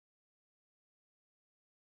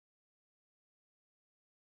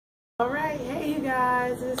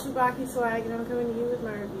guys, this is TsubakiSwagg and I'm coming to you with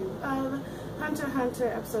my review of Hunter x Hunter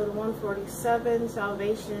episode 147,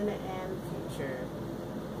 Salvation and Future.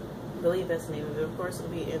 I believe that's the name of it. Of course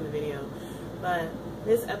it'll be in the video. But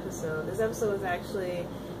this episode is actually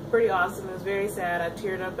pretty awesome. It was very sad. I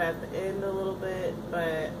teared up at the end a little bit,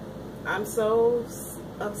 but I'm still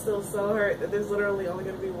so hurt that there's literally only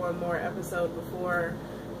going to be one more episode before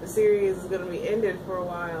the series is going to be ended for a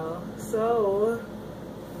while. So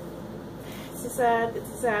it's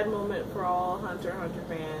a sad moment for all Hunter x Hunter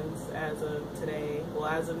fans as of today, well,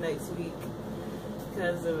 as of next week,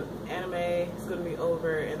 because the anime is going to be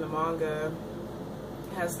over and the manga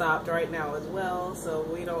has stopped right now as well, so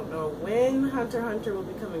we don't know when Hunter x Hunter will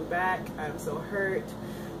be coming back. I'm so hurt,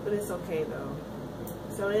 but it's okay though.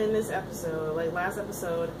 So in this episode, like last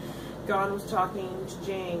episode, Gon was talking to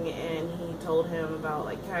Jing and he told him about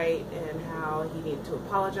like Kite and how he needed to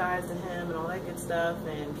apologize to him and all that good stuff,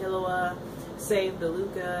 and Killua saved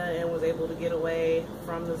Aluka and was able to get away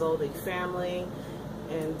from the Zoldyck family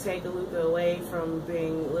and take Aluka away from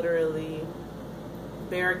being literally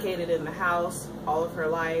barricaded in the house all of her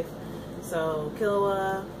life. So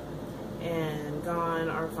Killua and Gon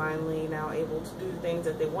are finally now able to do things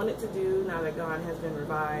that they wanted to do now that Gon has been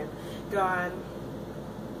revived. Gon,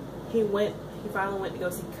 he finally went to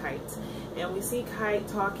go see Kite, and we see Kite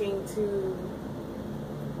talking to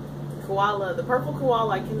Koala, the purple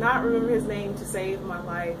koala. I cannot remember his name to save my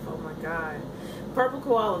life. Oh my god. Purple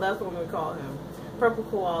koala, that's what I'm going to call him. Purple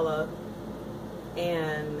koala.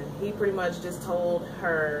 And he pretty much just told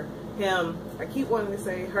him, I keep wanting to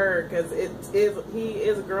say her because he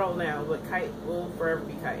is a girl now, but Kite will forever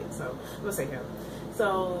be Kite, so I'm going to say him.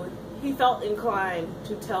 So he felt inclined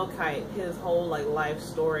to tell Kite his whole like life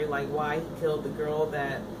story, like why he killed the girl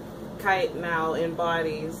that Kite now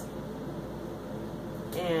embodies,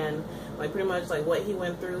 and like pretty much like what he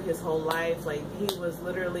went through his whole life. Like he was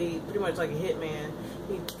literally pretty much like a hitman.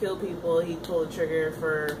 He killed people, he pulled the trigger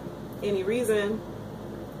for any reason,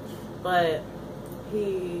 but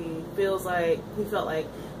he felt like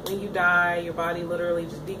when you die, your body literally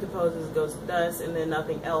just decomposes, goes to dust, and then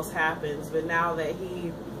nothing else happens. But now that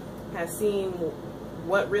he has seen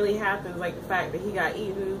what really happens, like the fact that he got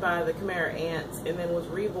eaten by the Chimera ants and then was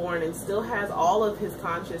reborn and still has all of his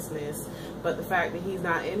consciousness, but the fact that he's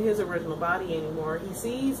not in his original body anymore, he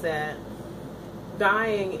sees that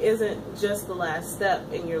dying isn't just the last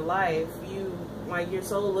step in your life. Your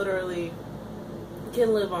soul literally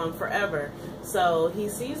can live on forever. So he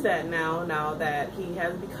sees that now that he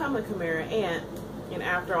has become a Chimera ant, and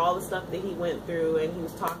after all the stuff that he went through, and he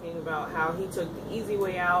was talking about how he took the easy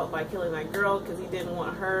way out by killing that girl because he didn't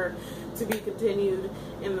want her to be continued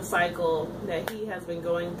in the cycle that he has been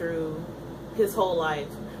going through his whole life.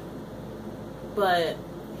 But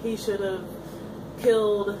he should have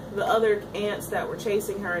killed the other ants that were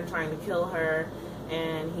chasing her and trying to kill her,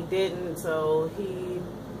 and he didn't. So he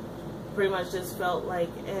pretty much just felt like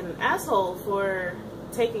an asshole for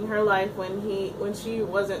taking her life when she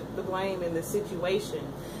wasn't the blame in the situation.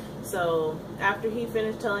 So after he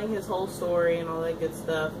finished telling his whole story and all that good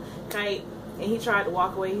stuff, Kite, and he tried to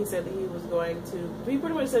walk away, he said that he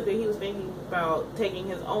pretty much said that he was thinking about taking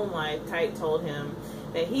his own life. Kite told him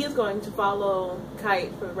that he is going to follow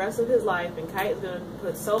Kite for the rest of his life, and Kite is going to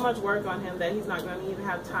put so much work on him that he's not going to even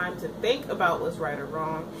have time to think about what's right or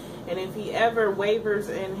wrong. And if he ever wavers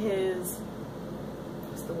in his,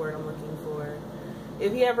 what's the word I'm looking for?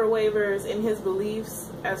 If he ever wavers in his beliefs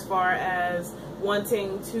as far as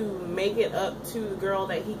wanting to make it up to the girl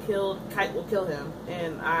that he killed, Kite will kill him.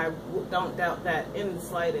 And I don't doubt that in the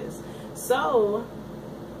slightest. So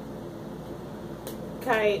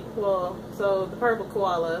Kite, so the purple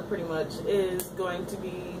koala pretty much is going to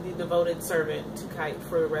be the devoted servant to Kite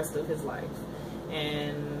for the rest of his life.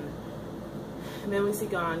 And then we see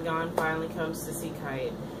Gon. Gon finally comes to see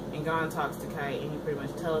Kite, and Gon talks to Kite, and he pretty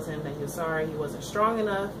much tells him that he's sorry he wasn't strong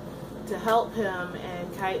enough to help him.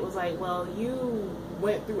 And Kite was like, well, you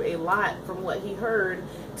went through a lot from what he heard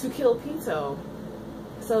to kill Pito.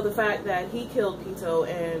 So the fact that he killed Pito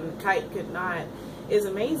and Kite could not is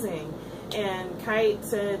amazing. And Kite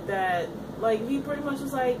said that, like, he pretty much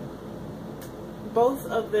was like, both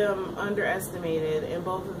of them underestimated, and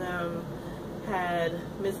both of them had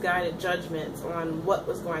misguided judgments on what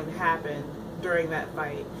was going to happen during that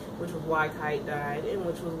fight, which was why Kite died, and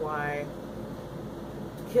which was why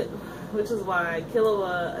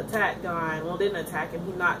Killua attacked Gon. Well, didn't attack him,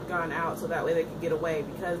 he knocked Gon out so that way they could get away,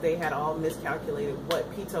 because they had all miscalculated what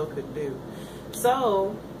Pito could do.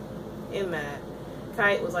 So in that,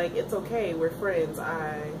 Kite was like, it's okay, we're friends.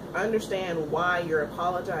 I understand why you're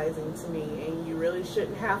apologizing to me, and you really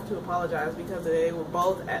shouldn't have to apologize because they were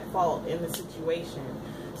both at fault in the situation.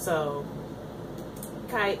 So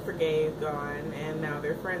Kite forgave Gon, and now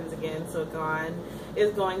they're friends again. So Gon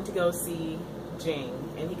is going to go see Jing,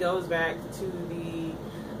 and he goes back to the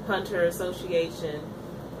Hunter Association,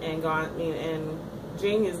 and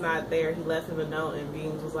Jing is not there. He left him a note, and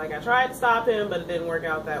Jing was like, I tried to stop him, but it didn't work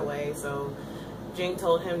out that way. So Jing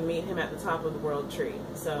told him to meet him at the top of the world tree.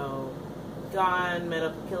 So Gon met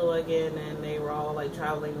up with Killua again, and they were all like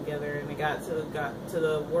traveling together, and they got to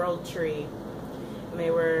the world tree, and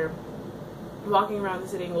they were walking around the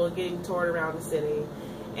city, and getting toured around the city,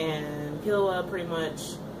 and Killua pretty much,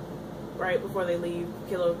 right before they leave,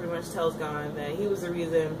 Killua pretty much tells Gon that he was the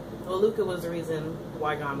reason, well, Luca was the reason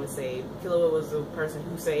why Gon was saved. Killua was the person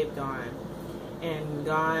who saved Gon. And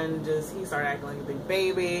Gon he started acting like a big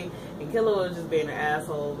baby, and Killua was just being an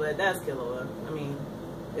asshole, but that's Killua. I mean,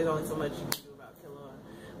 there's only so much you can do about Killua.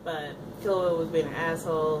 But Killua was being an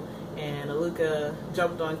asshole, and Aluka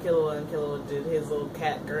jumped on Killua, and Killua did his little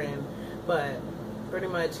cat grin. But pretty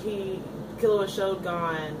much Killua showed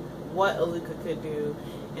Gon what Aluka could do,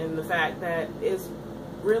 and the fact that is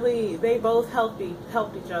really, they both helped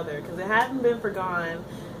each other, because it hadn't been for Gon,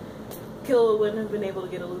 Killua wouldn't have been able to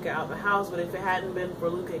get Aluka out of the house, but if it hadn't been for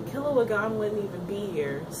Luca and Killua, Gon wouldn't even be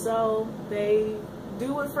here. So they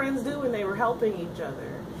do what friends do, and they were helping each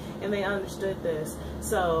other, and they understood this.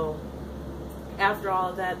 So after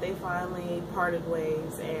all of that, they finally parted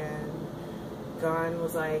ways, and Gon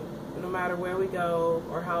was like, no matter where we go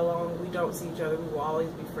or how long we don't see each other, we will always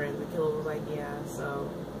be friends. And Killua was like, yeah. So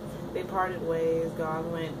they parted ways.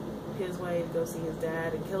 Gon went his way to go see his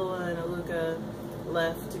dad, and Killua and Aluka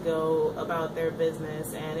left to go about their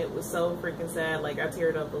business, and it was so freaking sad. Like, I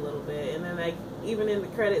teared up a little bit. And then, like, even in the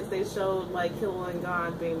credits, they showed like Killua and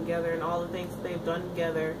Gon being together and all the things that they've done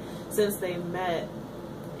together since they met,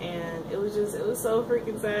 and it was so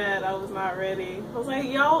freaking sad. I was not ready. I was like,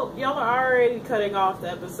 y'all are already cutting off the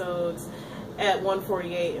episodes at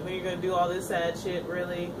 1:48, and then you're gonna do all this sad shit.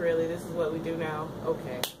 Really, this is what we do now?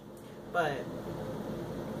 Okay. But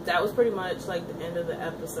that was pretty much like the end of the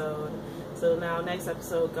episode. So now next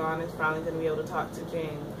episode, Gon is finally going to be able to talk to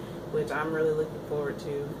Jing, which I'm really looking forward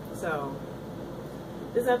to. So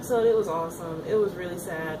this episode, it was awesome. It was really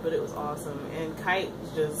sad, but it was awesome. And Kite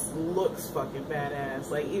just looks fucking badass.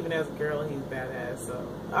 Like, even as a girl, he's badass. So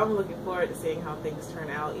I'm looking forward to seeing how things turn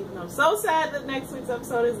out, even though I'm so sad that next week's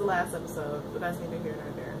episode is the last episode. But that's neither here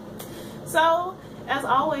nor there. So as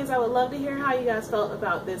always, I would love to hear how you guys felt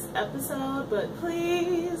about this episode, but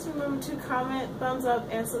please remember to comment, thumbs up,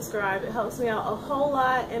 and subscribe. It helps me out a whole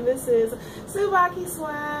lot. And this is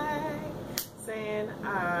TsubakiSwagg saying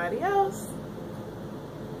adios.